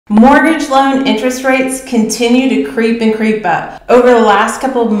Mortgage loan interest rates continue to creep up. Over the last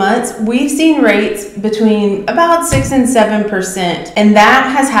couple of months, we've seen rates between about 6 and 7%, and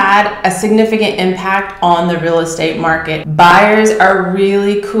that has had a significant impact on the real estate market. Buyers are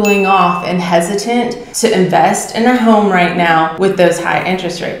really cooling off and hesitant to invest in a home right now with those high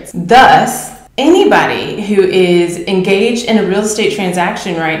interest rates. Thus, anybody who is engaged in a real estate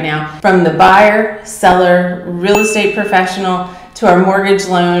transaction right now, from the buyer, seller, real estate professional, to our mortgage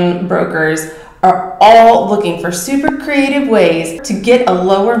loan brokers, are all looking for super creative ways to get a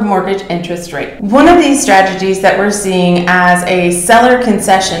lower mortgage interest rate. One of these strategies that we're seeing as a seller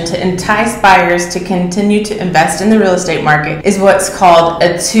concession to entice buyers to continue to invest in the real estate market is what's called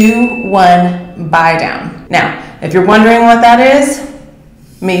a 2-1 buy down. Now, if you're wondering what that is,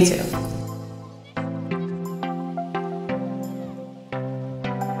 me too.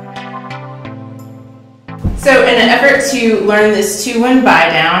 So in an effort to learn this 2-1 buy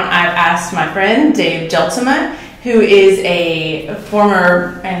down, I've asked my friend Dave Geltema, who is a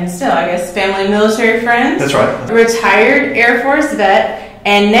former, and still I guess, family military friend. That's right. A retired Air Force vet,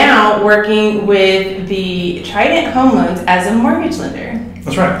 and now working with the Trident Home Loans as a mortgage lender.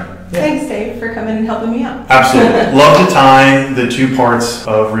 That's right. Yeah. Thanks, Dave, for coming and helping me out. Absolutely. Love to tie the two parts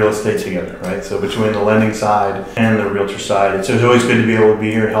of real estate together, right? So between the lending side and the realtor side, it's always good to be able to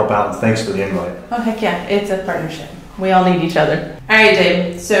be here and help out, and thanks for the invite. Oh, heck yeah. It's a partnership. We all need each other. All right,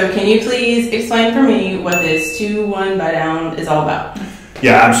 Dave. So can you please explain for me what this 2-1 buy down is all about?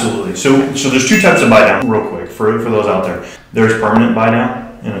 Yeah, absolutely. So there's two types of buy down, real quick, for those out there. There's permanent buy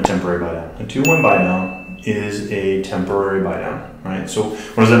down and a temporary buy down. A 2-1 buy down is a temporary buy down, right? So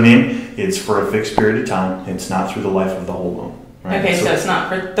what does that mean? It's for a fixed period of time. It's not through the life of the whole loan, right? Okay, so it's not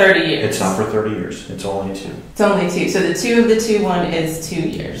for 30 years. It's not for 30 years. It's only 2. It's only 2. So the 2 of the 2-1 is 2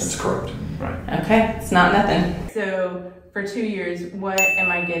 years. That's correct, right? Okay, it's not nothing. So for 2 years, what am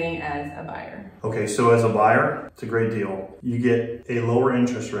I getting as a buyer? Okay, so as a buyer, it's a great deal. You get a lower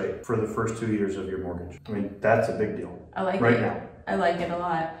interest rate for the first 2 years of your mortgage. I mean, that's a big deal. I like it. Right now. I like it a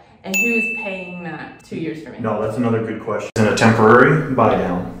lot. And who's paying that 2 years for me? No, that's another good question. In a temporary buy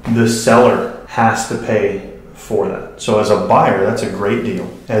down, the seller has to pay for that. So as a buyer, that's a great deal.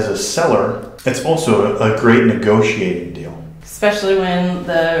 As a seller, it's also a great negotiating deal. Especially when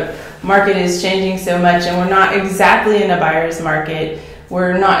the market is changing so much and we're not exactly in a buyer's market.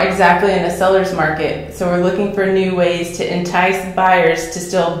 We're not exactly in a seller's market. So we're looking for new ways to entice buyers to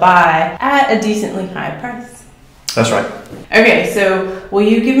still buy at a decently high price. That's right. Okay, so will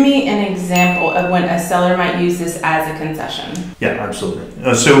you give me an example of when a seller might use this as a concession? Yeah,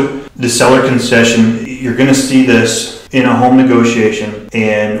 absolutely. So the seller concession, you're going to see this in a home negotiation,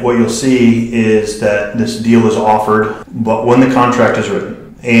 and what you'll see is that this deal is offered, but when the contract is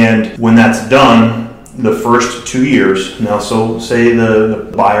written, and when that's done, the first 2 years, now so say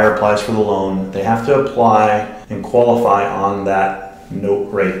the buyer applies for the loan, they have to apply and qualify on that note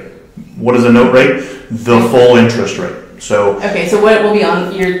rate. What is a note rate? The full interest rate. So okay, so what will be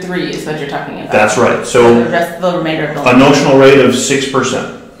on year 3 is what you're talking about. That's right. So the remainder of the loan. A notional rate of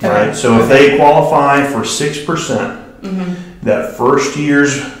 6%. Okay. Right. So if they qualify for 6%, that first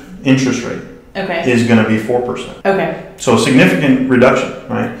year's interest rate is going to be 4%. Okay. So a significant reduction,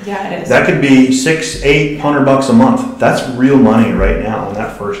 right? Yeah, it is. That could be $600-800 a month. That's real money right now in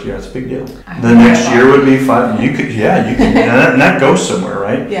that first year. That's a big deal. The next year would be $5. You could, and that goes somewhere,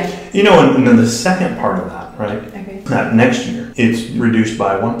 right? Yeah. You know, and then the second part of that, right? Okay. That next year, it's reduced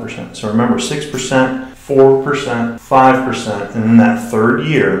by 1%. So remember, 6%. 4%, 5%, and then that third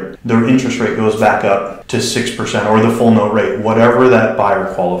year, the interest rate goes back up to 6% or the full note rate, whatever that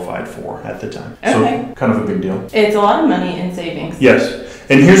buyer qualified for at the time. Okay. So kind of a big deal. It's a lot of money in savings. Yes.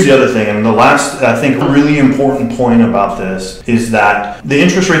 And here's the other thing, and the last, I think, really important point about this is that the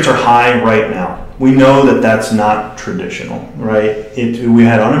interest rates are high right now. We know that that's not traditional, right? We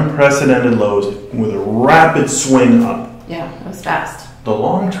had unprecedented lows with a rapid swing up. Yeah, it was fast. The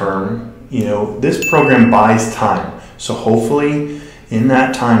long term, you know, this program buys time. So hopefully in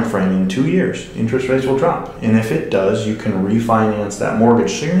that time frame, in 2 years, interest rates will drop. And if it does, you can refinance that mortgage.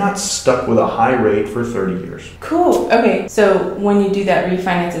 So you're not stuck with a high rate for 30 years. Cool. Okay. So when you do that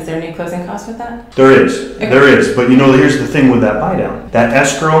refinance, is there any closing costs with that? There is. Okay. There is. But you know, here's the thing with that buy down. That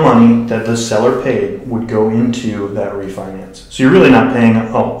escrow money that the seller paid would go into that refinance. So you're really not paying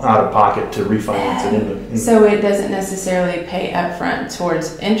out of pocket to refinance it into. So it doesn't necessarily pay upfront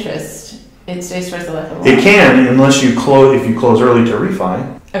towards interest. It stays for the life of the loan. It can, unless you close. If you close early to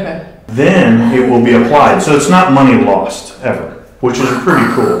refi, okay, then it will be applied. So it's not money lost ever. which is pretty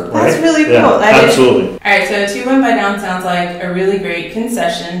cool, right? That's really cool. Yeah, absolutely. All right, so a 2-1 Buydown sounds like a really great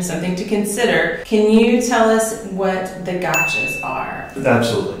concession, something to consider. Can you tell us what the gotchas are?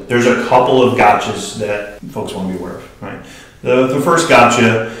 Absolutely. There's a couple of gotchas that folks want to be aware of, right? The first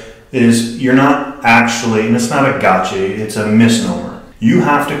gotcha is you're not actually, and it's not a gotcha, it's a misnomer. You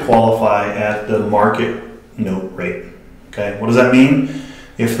have to qualify at the market note rate. Okay, what does that mean?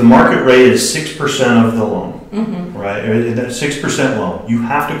 If the market rate is 6% of the loan, right, 6% loan, you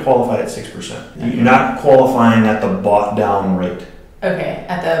have to qualify at 6%. Okay. You're not qualifying at the bought down rate. Okay,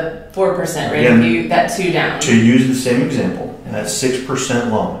 at the 4% rate, that 2 down. To use the same example, at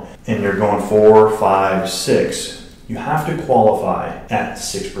 6% loan, and you're going 4, 5, 6, you have to qualify at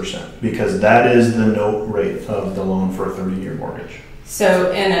 6% because that is the note rate of the loan for a 30-year mortgage.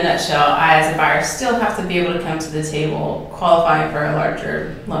 So in a nutshell, I as a buyer still have to be able to come to the table qualifying for a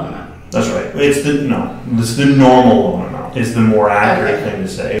larger loan amount. That's right. It's the normal loan amount is the more accurate thing to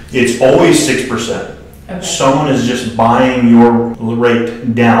say. It's always 6%. Okay. Someone is just buying your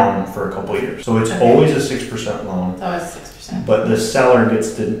rate down for a couple of years. So it's always a 6% loan. It's always 6%. But the seller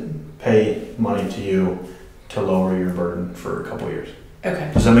gets to pay money to you to lower your burden for a couple of years.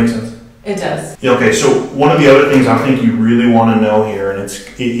 Okay. Does that make sense? It does. Okay, so one of the other things I think you really want to know here, and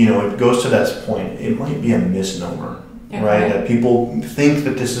it goes to that point, it might be a misnomer, right? That people think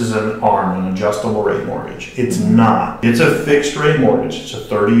that this is an ARM, an adjustable rate mortgage. It's not. It's a fixed rate mortgage. It's a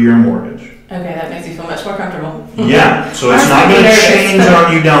 30-year mortgage. Okay, that makes you feel much more comfortable. Yeah, so it's not going to change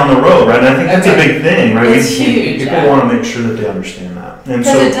on you down the road, right? And I think that's a big thing, right? It's huge. People want to make sure that they understand that. Because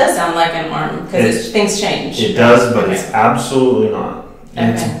it does sound like an ARM, because things change. It does, but it's absolutely not.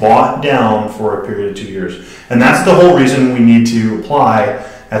 And it's bought down for a period of 2 years. And that's the whole reason we need to apply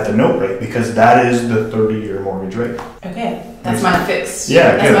at the note rate, because that is the 30-year mortgage rate. Okay, that's my fixed.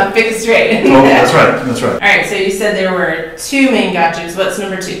 Yeah, that's my fixed rate. Oh, that's right, that's right. All right, so you said there were 2 main gotchas. What's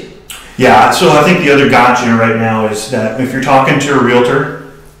number 2? Yeah, so I think the other gotcha right now is that if you're talking to a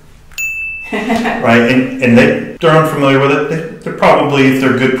realtor, right, and they're unfamiliar with it, they're probably, if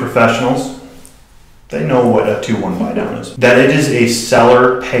they're good professionals, they know what a 2-1 Buydown is. That it is a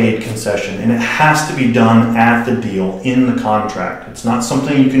seller-paid concession, and it has to be done at the deal, in the contract. It's not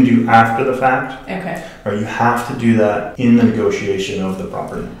something you can do after the fact. Okay. Or you have to do that in the negotiation of the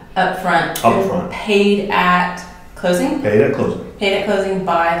property. Up front. Paid at closing? Paid at closing. Paid at closing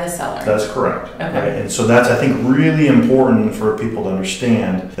by the seller. That's correct. Okay. Right? And so that's, I think, really important for people to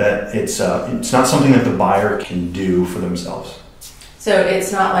understand that it's not something that the buyer can do for themselves. So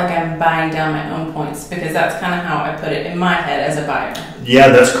it's not like I'm buying down my own points, because that's kind of how I put it in my head as a buyer. Yeah,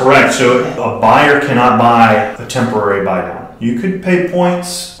 that's correct. So a buyer cannot buy a temporary buy down. You could pay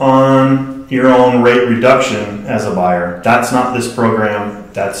points on your own rate reduction as a buyer. That's not this program.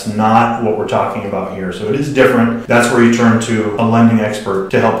 That's not what we're talking about here. So it is different. That's where you turn to a lending expert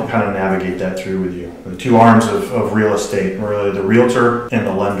to help kind of navigate that through with you. The 2 arms of real estate, really the realtor and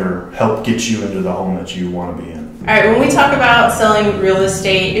the lender, help get you into the home that you want to be in. All right, when we talk about selling real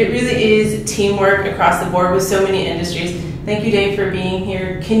estate, it really is teamwork across the board with so many industries. Thank you, Dave, for being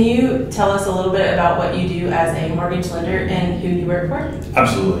here. Can you tell us a little bit about what you do as a mortgage lender and who you work for?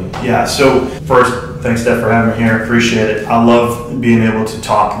 Absolutely. Yeah, so first, thanks, Steph, for having me here. Appreciate it. I love being able to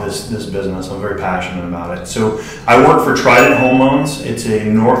talk this business. I'm very passionate about it. So I work for Trident Home Loans. It's a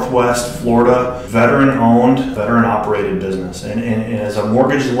Northwest Florida veteran-owned, veteran-operated business. And as a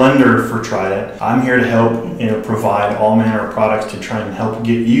mortgage lender for Trident, I'm here to help provide all manner of products to try and help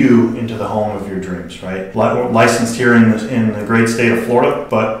get you into the home of your dreams, right? Licensed here in the great state of Florida,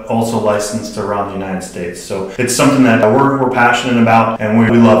 but also licensed around the United States. So it's something that we're passionate about, and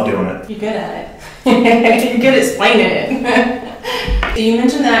we love doing it. You're good at it. You're good at explaining it. So you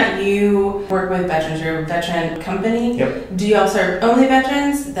mentioned that you work with veterans. You're a veteran company. Yep. Do you all serve only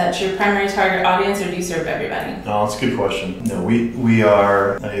veterans? That's your primary target audience, or do you serve everybody? Oh, that's a good question. No, we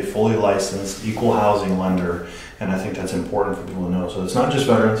are a fully licensed equal housing lender, and I think that's important for people to know. So it's not just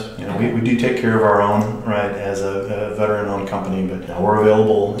veterans. We do take care of our own, right, as a veteran-owned company, but we're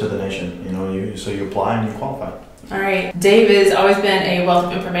available to the nation. So you apply and you qualify. All right, Dave has always been a wealth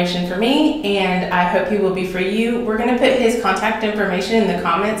of information for me, and I hope he will be for you. We're going to put his contact information in the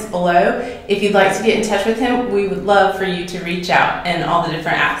comments below. If you'd like to get in touch with him, we would love for you to reach out in all the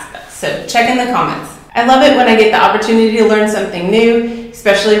different aspects. So check in the comments. I love it when I get the opportunity to learn something new,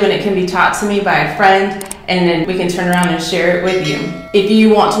 especially when it can be taught to me by a friend, and then we can turn around and share it with you. If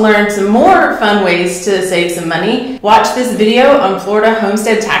you want to learn some more fun ways to save some money, watch this video on Florida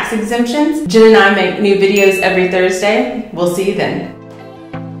homestead tax exemptions. Jen and I make new videos every Thursday. We'll see you then.